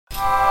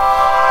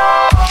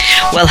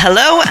Well,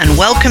 hello and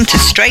welcome to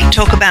Straight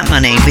Talk About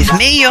Money with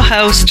me, your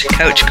host,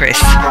 Coach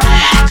Chris.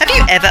 Have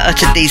you ever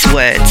uttered these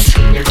words?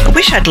 I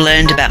wish I'd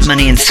learned about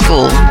money in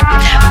school.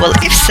 Well,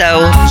 if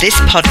so, this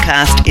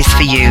podcast is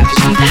for you.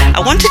 I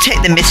want to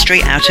take the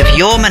mystery out of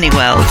your money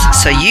world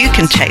so you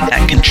can take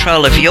back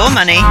control of your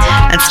money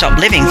and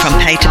stop living from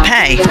pay to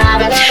pay.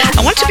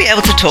 I want to be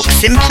able to talk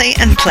simply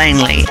and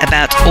plainly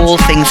about all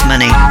things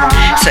money.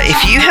 So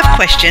if you have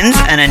questions,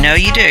 and I know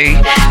you do,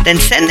 then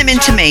send them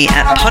in to me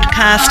at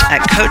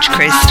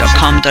podcast@coachchris.com.au.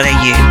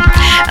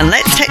 And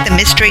let's take the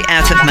mystery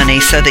out of money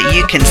so that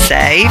you can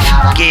save,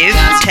 give,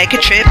 take a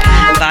trip,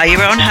 buy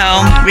your own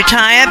home,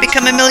 retire,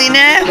 become a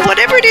millionaire,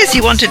 whatever it is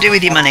you want to do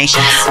with your money.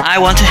 I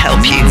want to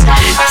help you.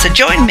 So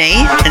join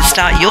me and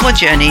start your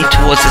journey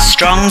towards a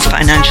strong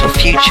financial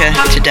future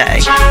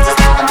today.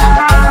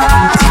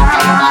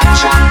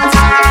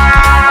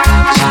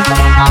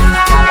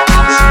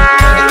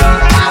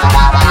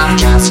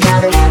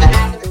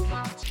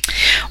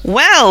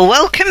 Well,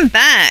 welcome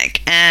back,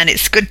 and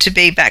it's good to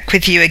be back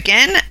with you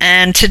again.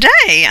 And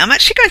today I'm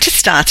actually going to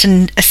start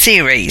a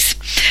series.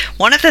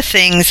 One of the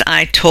things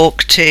I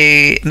talk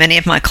to many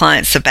of my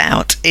clients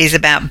about is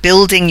about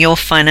building your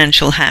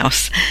financial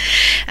house.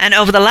 And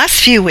over the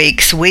last few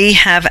weeks, we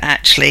have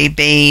actually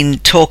been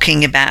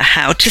talking about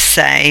how to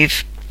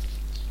save,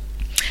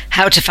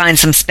 how to find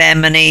some spare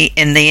money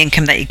in the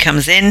income that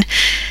comes in,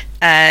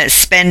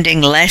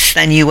 spending less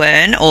than you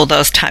earn, all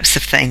those types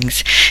of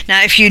things.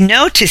 Now, if you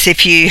notice,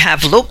 if you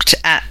have looked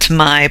at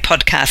my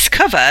podcast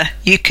cover,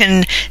 you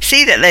can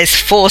see that there's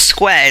 4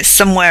 squares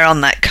somewhere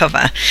on that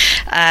cover.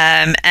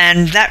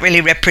 And that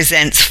really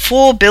represents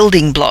 4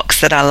 building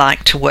blocks that I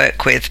like to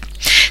work with.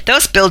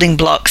 Those building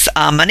blocks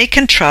are money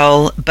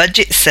control,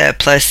 budget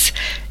surplus,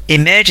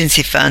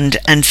 emergency fund,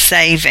 and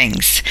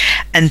savings.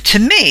 And to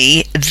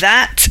me,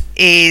 that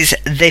is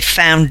the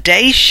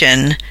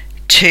foundation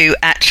to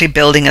actually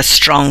building a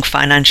strong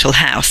financial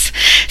house.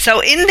 So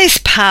in this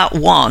part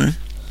 1,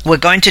 we're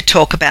going to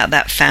talk about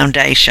that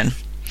foundation.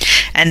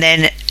 And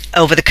then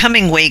over the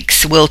coming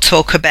weeks, we'll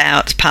talk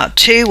about part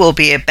 2 will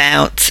be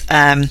about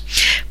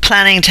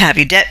planning to have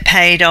your debt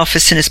paid off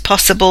as soon as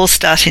possible,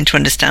 starting to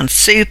understand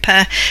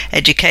super,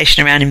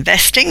 education around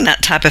investing,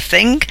 that type of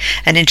thing,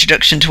 an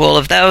introduction to all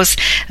of those.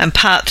 And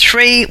part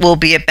 3 will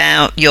be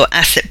about your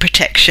asset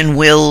protection,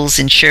 wills,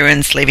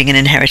 insurance, leaving an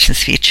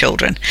inheritance for your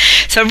children.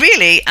 So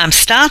really, I'm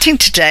starting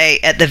today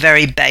at the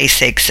very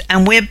basics,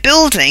 and we're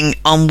building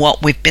on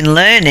what we've been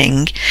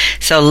learning.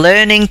 So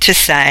learning to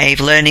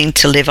save, learning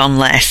to live on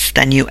less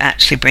than you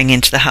actually bring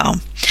into the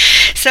home.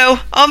 So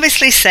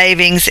obviously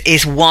savings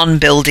is one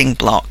building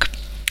block.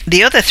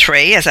 The other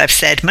 3, as I've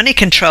said, money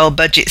control,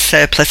 budget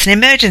surplus, and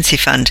emergency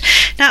fund.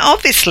 Now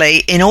obviously,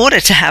 in order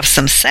to have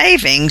some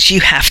savings,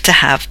 you have to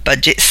have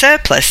budget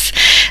surplus.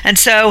 And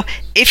so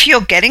if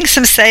you're getting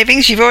some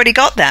savings, you've already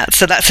got that.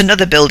 So that's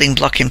another building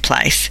block in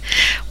place.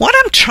 What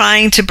I'm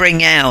trying to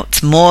bring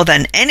out more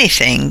than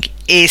anything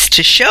is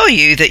to show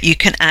you that you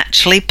can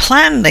actually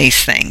plan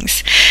these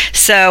things.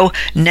 So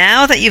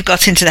now that you've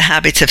got into the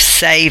habit of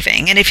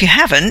saving, and if you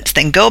haven't,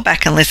 then go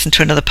back and listen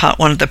to another part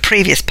 1 of the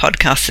previous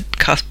podcast,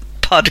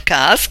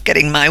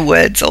 getting my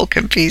words all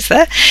confused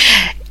there,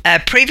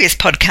 previous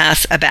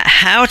podcast about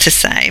how to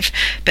save.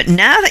 But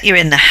now that you're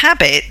in the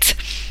habit,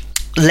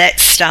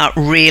 let's start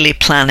really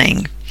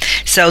planning.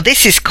 So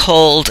this is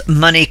called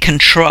money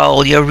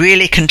control. You're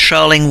really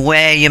controlling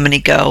where your money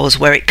goes,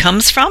 where it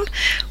comes from,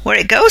 where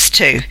it goes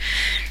to.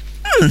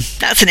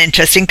 That's an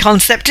interesting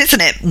concept,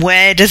 isn't it?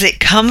 Where does it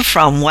come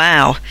from?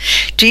 Wow.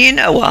 Do you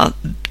know what?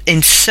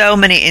 In so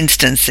many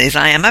instances,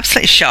 I am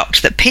absolutely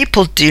shocked that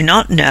people do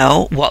not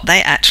know what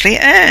they actually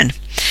earn.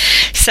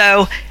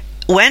 So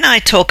when I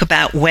talk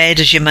about where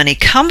does your money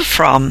come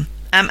from,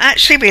 I'm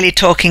actually really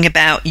talking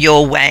about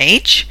your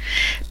wage,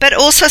 but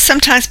also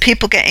sometimes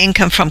people get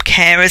income from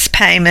carers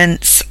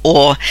payments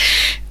or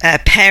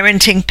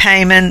parenting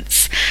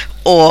payments,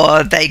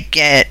 or they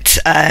get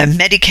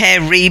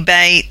Medicare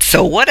rebates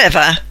or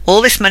whatever,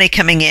 all this money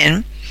coming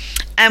in.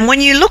 And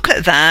when you look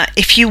at that,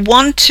 if you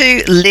want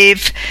to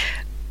live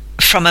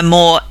from a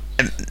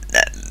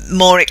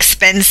more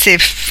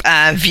expensive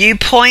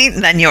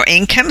viewpoint than your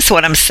income, so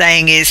what I'm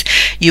saying is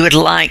you would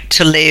like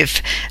to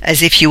live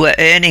as if you were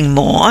earning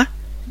more,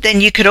 then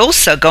you could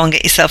also go and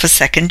get yourself a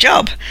second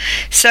job.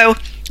 So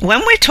when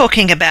we're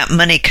talking about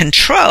money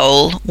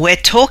control, we're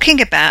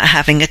talking about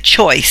having a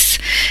choice.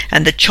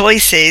 And the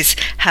choice is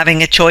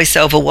having a choice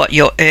over what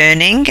you're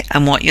earning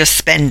and what you're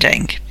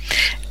spending.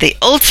 The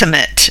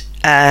ultimate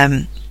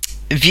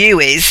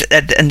view is,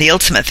 and the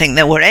ultimate thing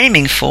that we're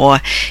aiming for,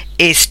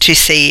 is to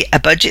see a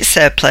budget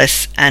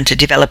surplus and to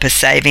develop a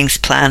savings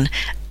plan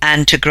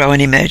and to grow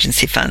an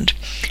emergency fund.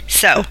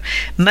 So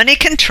money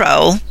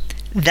control,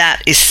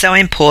 that is so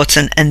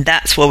important, and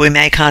that's where we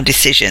make our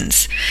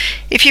decisions.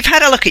 If you've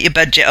had a look at your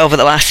budget over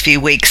the last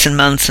few weeks and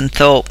months and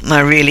thought,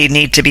 I really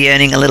need to be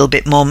earning a little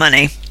bit more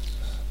money,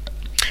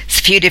 There's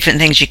a few different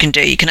things you can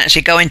do. You can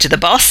actually go into the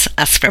boss,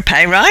 ask for a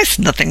pay rise,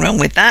 nothing wrong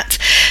with that.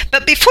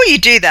 But before you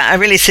do that, I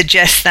really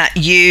suggest that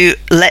you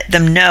let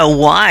them know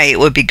why it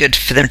would be good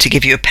for them to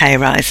give you a pay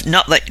rise.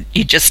 Not that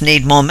you just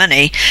need more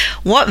money.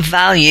 What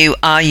value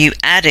are you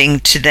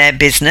adding to their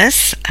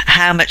business?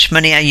 How much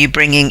money are you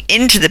bringing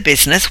into the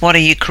business? What are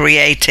you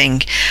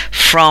creating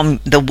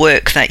from the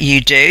work that you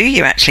do?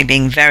 You're actually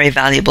being very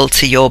valuable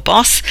to your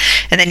boss.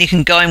 And then you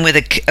can go in with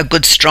a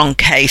good strong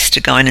case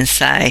to go in and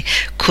say,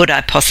 could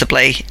I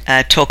possibly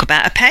talk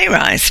about a pay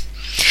rise?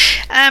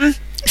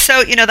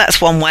 So,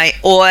 that's one way.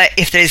 Or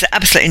if there's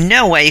absolutely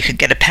no way you could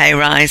get a pay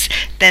rise,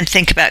 then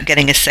think about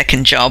getting a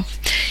second job.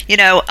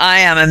 I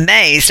am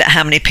amazed at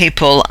how many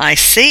people I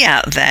see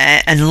out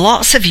there, and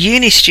lots of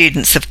uni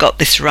students have got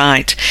this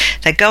right.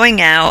 They're going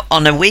out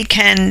on a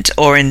weekend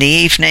or in the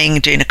evening,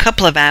 doing a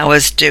couple of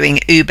hours, doing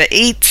Uber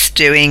Eats,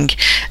 doing,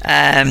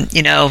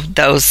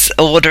 those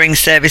ordering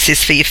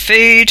services for your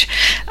food,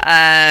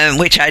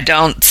 which I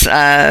don't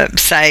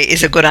say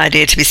is a good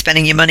idea to be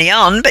spending your money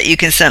on, but you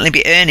can certainly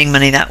be earning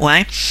money that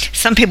way.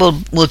 Some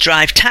people will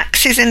drive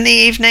taxis in the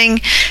evening.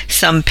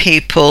 Some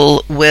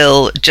people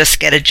will just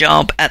get a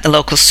job at the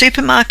local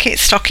supermarket,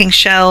 stocking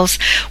shelves.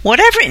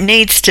 Whatever it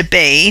needs to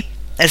be,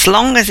 as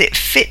long as it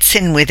fits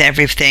in with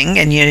everything,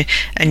 and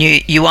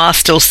you are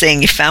still seeing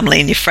your family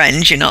and your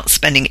friends, you're not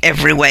spending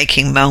every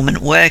waking moment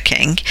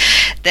working,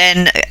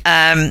 then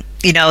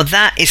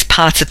that is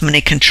part of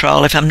money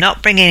control. If I'm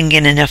not bringing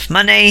in enough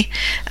money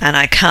and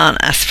I can't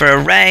ask for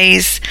a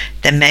raise,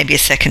 then maybe a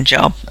second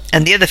job.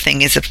 And the other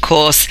thing is, of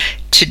course,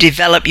 to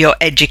develop your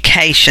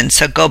education.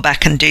 So go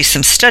back and do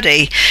some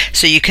study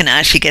so you can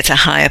actually get a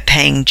higher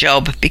paying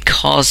job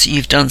because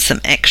you've done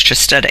some extra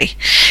study.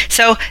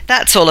 So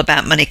that's all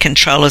about money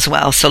control as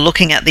well. So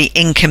looking at the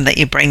income that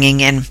you're bringing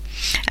in.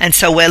 And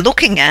so we're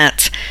looking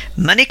at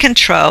money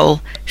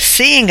control,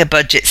 seeing a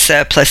budget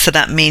surplus. So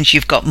that means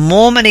you've got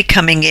more money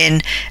coming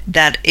in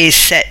that is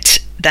set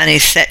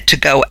to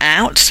go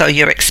out, so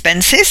your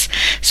expenses,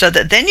 so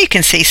that then you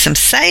can see some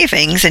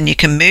savings and you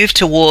can move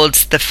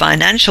towards the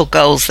financial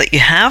goals that you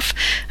have.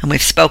 And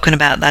we've spoken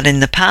about that in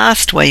the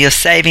past, where you're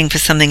saving for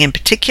something in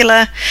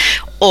particular,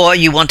 or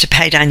you want to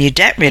pay down your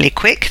debt really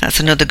quick. That's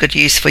another good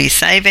use for your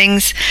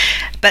savings.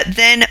 But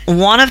then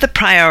one of the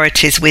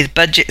priorities with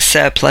budget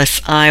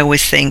surplus, I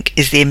always think,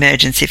 is the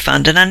emergency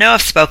fund. And I know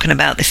I've spoken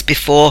about this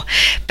before,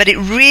 but it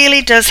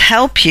really does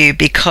help you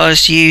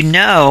because you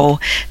know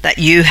that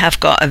you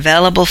have got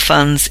available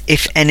funds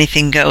if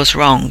anything goes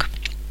wrong.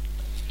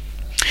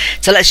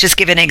 So let's just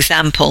give an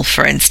example,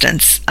 for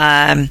instance.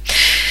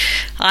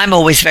 I'm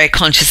always very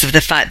conscious of the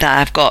fact that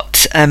I've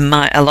got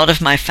a lot of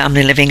my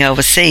family living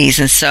overseas,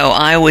 and so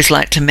I always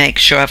like to make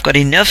sure I've got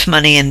enough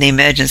money in the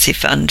emergency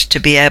fund to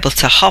be able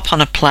to hop on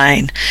a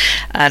plane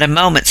at a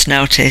moment's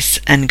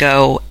notice and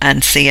go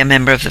and see a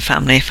member of the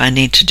family if I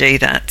need to do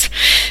that.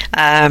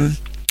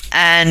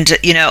 And,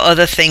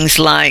 other things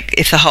like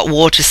if the hot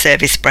water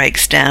service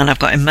breaks down, I've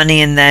got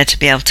money in there to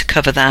be able to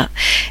cover that.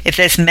 If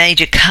there's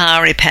major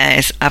car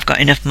repairs, I've got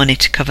enough money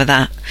to cover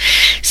that.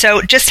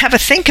 So just have a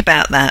think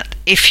about that.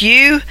 If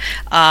you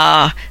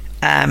are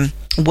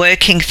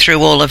working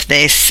through all of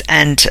this,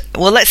 and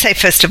let's say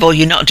first of all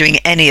you're not doing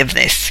any of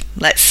this.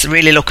 Let's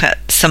really look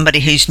at somebody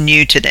who's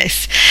new to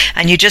this,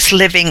 and you're just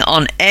living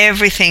on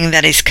everything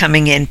that is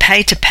coming in,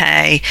 pay to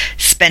pay,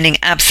 spending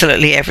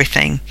absolutely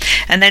everything,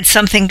 and then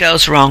something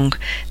goes wrong.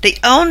 The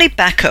only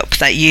backup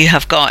that you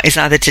have got is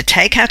either to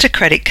take out a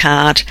credit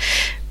card,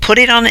 put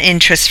it on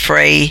interest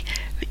free,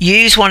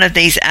 use one of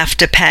these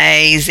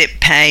Afterpay, Zip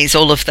Pays,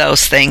 all of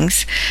those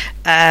things,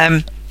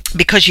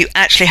 because you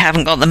actually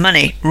haven't got the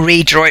money.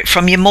 Redraw it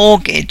from your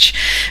mortgage,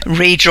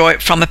 redraw it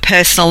from a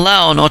personal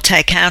loan, or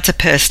take out a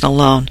personal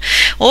loan.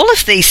 All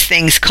of these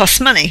things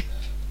cost money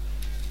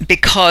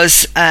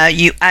because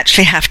you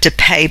actually have to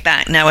pay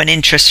back now an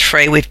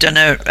interest-free. We've done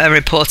a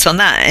report on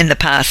that in the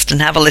past, and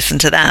have a listen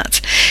to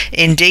that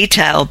in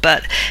detail.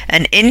 But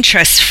an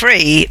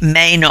interest-free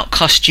may not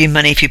cost you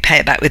money if you pay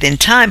it back within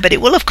time, but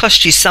it will have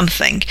cost you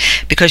something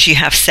because you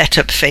have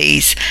setup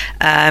fees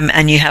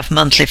and you have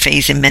monthly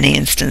fees in many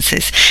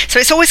instances. So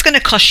it's always going to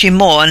cost you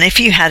more. And if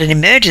you had an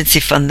emergency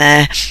fund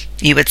there,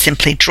 you would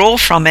simply draw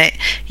from it,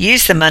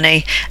 use the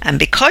money, and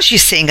because you're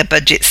seeing a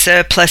budget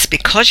surplus,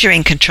 because you're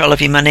in control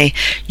of your money,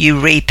 you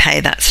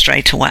repay that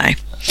straight away.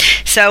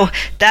 So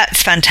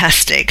that's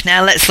fantastic.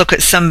 Now let's look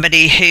at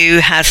somebody who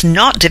has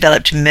not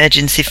developed an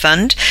emergency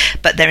fund,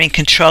 but they're in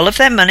control of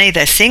their money,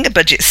 they're seeing a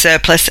budget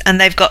surplus,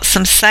 and they've got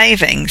some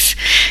savings.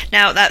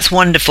 Now that's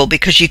wonderful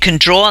because you can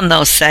draw on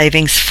those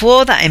savings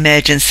for that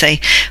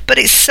emergency, but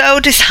it's so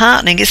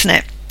disheartening, isn't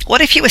it? What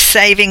if you were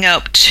saving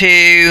up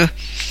to,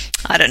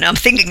 I don't know, I'm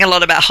thinking a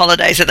lot about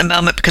holidays at the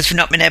moment because we've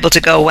not been able to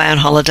go away on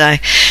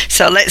holiday.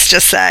 So let's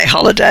just say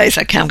holidays.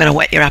 Okay, I'm going to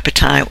whet your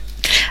appetite.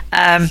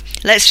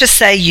 Let's just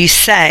say you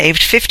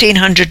saved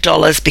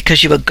 $1,500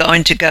 because you were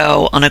going to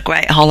go on a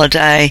great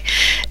holiday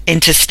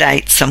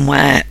interstate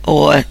somewhere,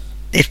 or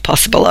if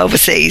possible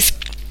overseas.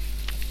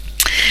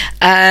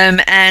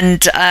 And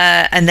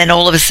then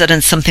all of a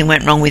sudden something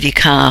went wrong with your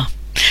car.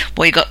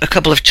 Well, you've got a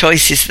couple of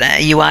choices there.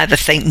 You either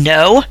think,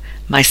 no,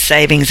 my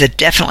savings are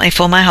definitely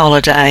for my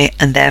holiday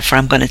and therefore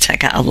I'm going to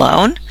take out a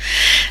loan.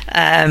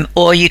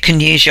 Or you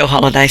can use your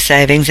holiday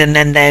savings and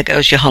then there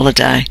goes your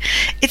holiday.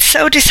 It's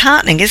so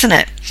disheartening, isn't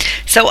it?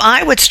 So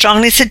I would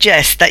strongly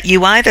suggest that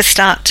you either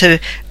start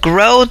to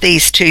grow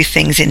these two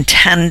things in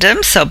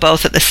tandem, so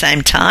both at the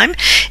same time.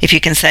 If you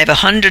can save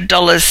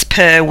 $100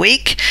 per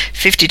week,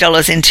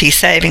 $50 into your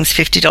savings,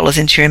 $50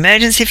 into your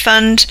emergency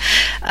fund,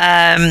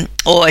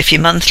 or if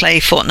you're monthly,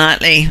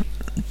 fortnightly,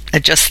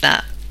 adjust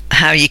that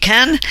how you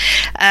can.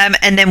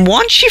 And then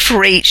once you've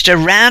reached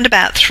around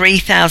about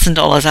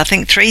 $3,000, I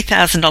think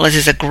 $3,000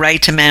 is a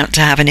great amount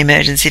to have an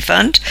emergency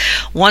fund.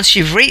 Once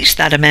you've reached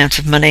that amount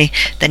of money,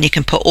 then you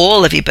can put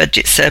all of your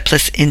budget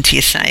surplus into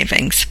your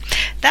savings.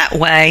 That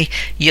way,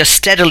 you're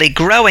steadily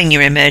growing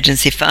your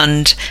emergency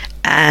fund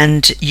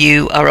and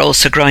you are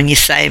also growing your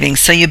savings.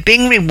 So you're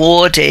being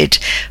rewarded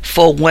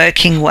for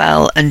working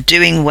well and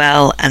doing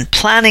well and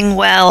planning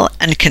well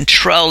and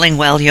controlling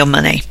well your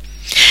money.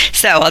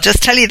 So I'll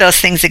just tell you those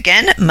things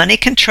again. Money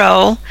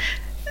control,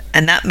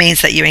 and that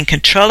means that you're in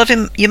control of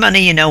your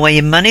money. You know where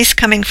your money's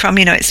coming from,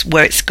 you know it's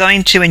where it's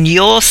going to, and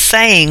you're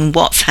saying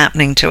what's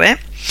happening to it.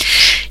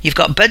 You've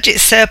got budget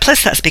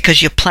surplus. That's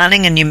because you're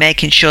planning and you're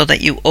making sure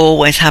that you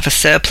always have a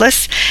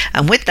surplus.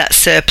 And with that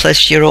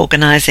surplus, you're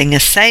organising a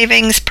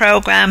savings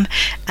program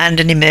and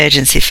an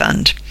emergency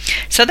fund.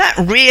 So that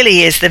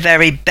really is the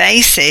very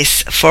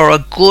basis for a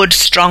good,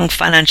 strong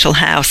financial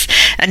house.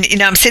 And, you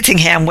know, I'm sitting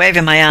here, I'm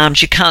waving my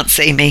arms, you can't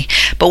see me.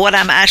 But what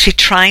I'm actually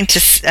trying to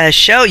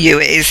show you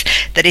is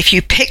that if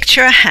you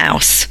picture a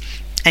house,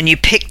 and you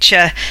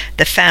picture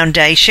the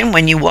foundation.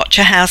 When you watch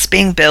a house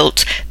being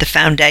built, the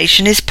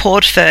foundation is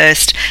poured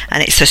first,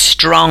 and it's a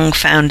strong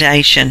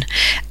foundation.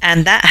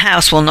 And that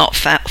house will not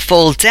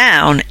fall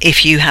down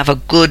if you have a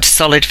good,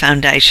 solid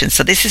foundation.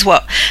 So this is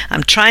what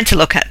I'm trying to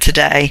look at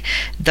today.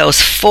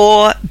 Those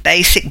 4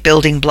 basic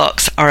building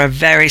blocks are a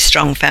very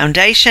strong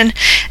foundation.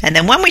 And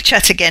then when we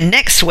chat again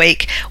next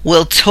week,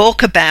 we'll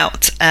talk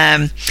about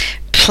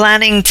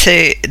planning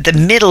to the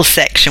middle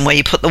section where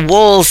you put the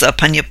walls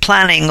up and you're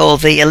planning all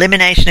the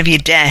elimination of your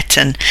debt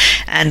and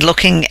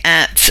looking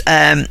at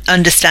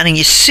understanding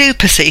your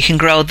super so you can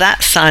grow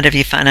that side of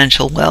your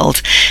financial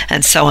world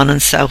and so on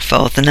and so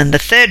forth. And then the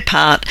third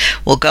part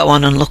will go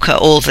on and look at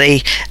all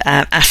the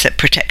asset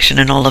protection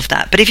and all of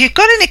that. But if you've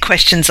got any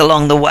questions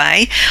along the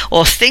way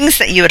or things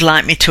that you would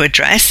like me to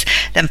address,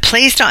 then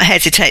please don't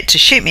hesitate to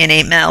shoot me an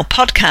email,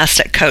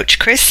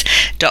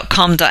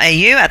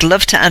 podcast@coachchris.com.au. I'd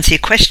love to answer your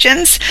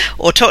questions,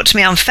 or talk to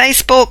me on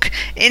Facebook,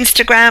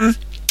 Instagram,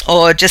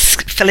 or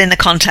just fill in the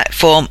contact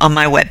form on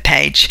my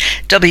webpage,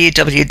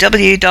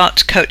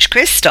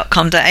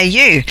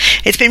 www.coachchris.com.au.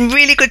 It's been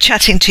really good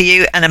chatting to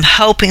you, and I'm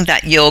hoping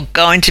that you're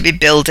going to be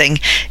building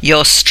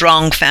your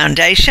strong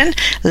foundation.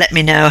 Let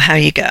me know how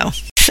you go.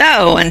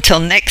 So until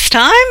next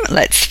time,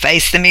 let's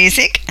face the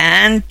music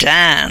and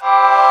dance.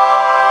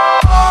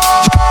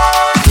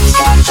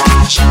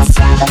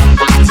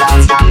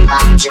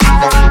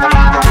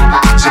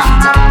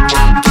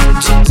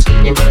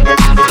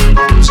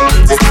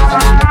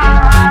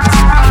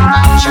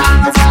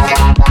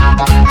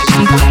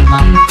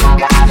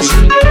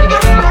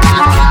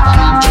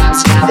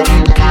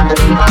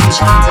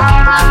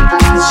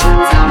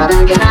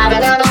 Get